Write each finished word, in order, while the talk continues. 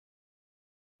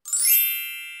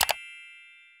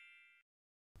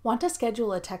Want to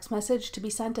schedule a text message to be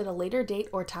sent at a later date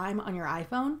or time on your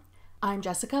iPhone? I'm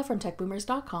Jessica from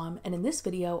techboomers.com, and in this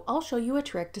video, I'll show you a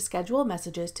trick to schedule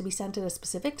messages to be sent at a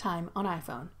specific time on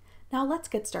iPhone. Now let's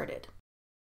get started.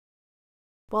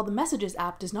 While the Messages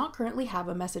app does not currently have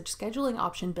a message scheduling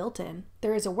option built in,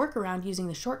 there is a workaround using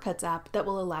the Shortcuts app that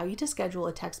will allow you to schedule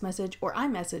a text message or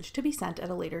iMessage to be sent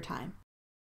at a later time.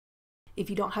 If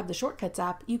you don't have the Shortcuts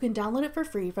app, you can download it for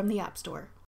free from the App Store.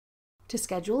 To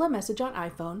schedule a message on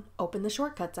iPhone, open the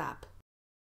Shortcuts app.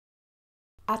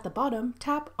 At the bottom,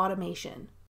 tap Automation.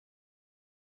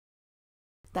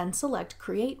 Then select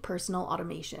Create Personal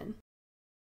Automation.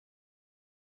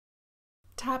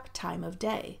 Tap Time of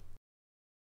Day.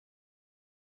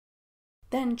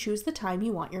 Then choose the time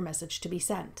you want your message to be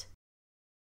sent.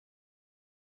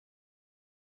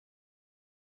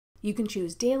 You can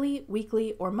choose daily,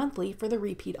 weekly, or monthly for the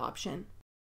repeat option.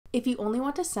 If you only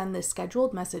want to send this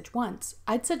scheduled message once,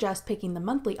 I'd suggest picking the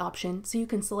monthly option so you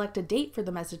can select a date for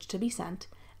the message to be sent,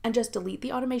 and just delete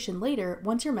the automation later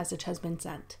once your message has been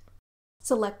sent.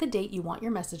 Select the date you want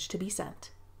your message to be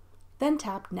sent. Then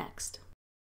tap Next.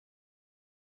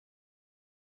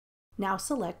 Now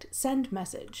select Send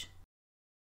Message.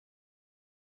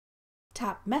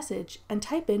 Tap Message and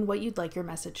type in what you'd like your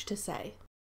message to say.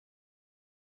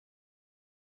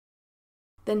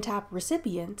 Then tap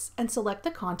Recipients and select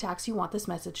the contacts you want this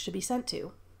message to be sent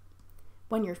to.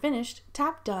 When you're finished,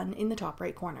 tap Done in the top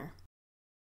right corner.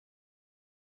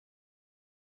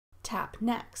 Tap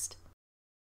Next.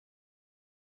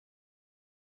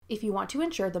 If you want to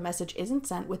ensure the message isn't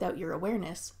sent without your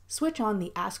awareness, switch on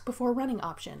the Ask Before Running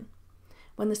option.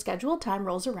 When the scheduled time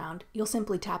rolls around, you'll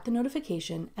simply tap the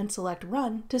notification and select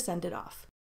Run to send it off.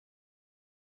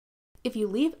 If you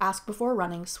leave Ask Before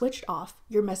Running switched off,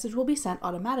 your message will be sent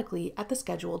automatically at the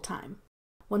scheduled time.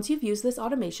 Once you've used this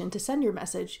automation to send your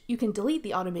message, you can delete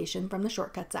the automation from the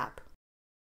Shortcuts app.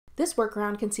 This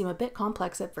workaround can seem a bit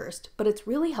complex at first, but it's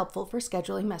really helpful for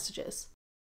scheduling messages.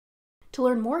 To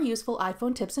learn more useful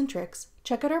iPhone tips and tricks,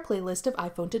 check out our playlist of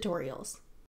iPhone tutorials.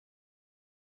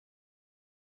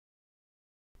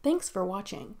 Thanks for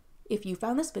watching. If you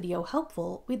found this video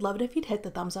helpful, we'd love it if you'd hit the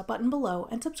thumbs up button below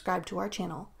and subscribe to our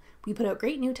channel. We put out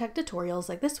great new tech tutorials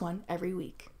like this one every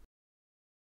week.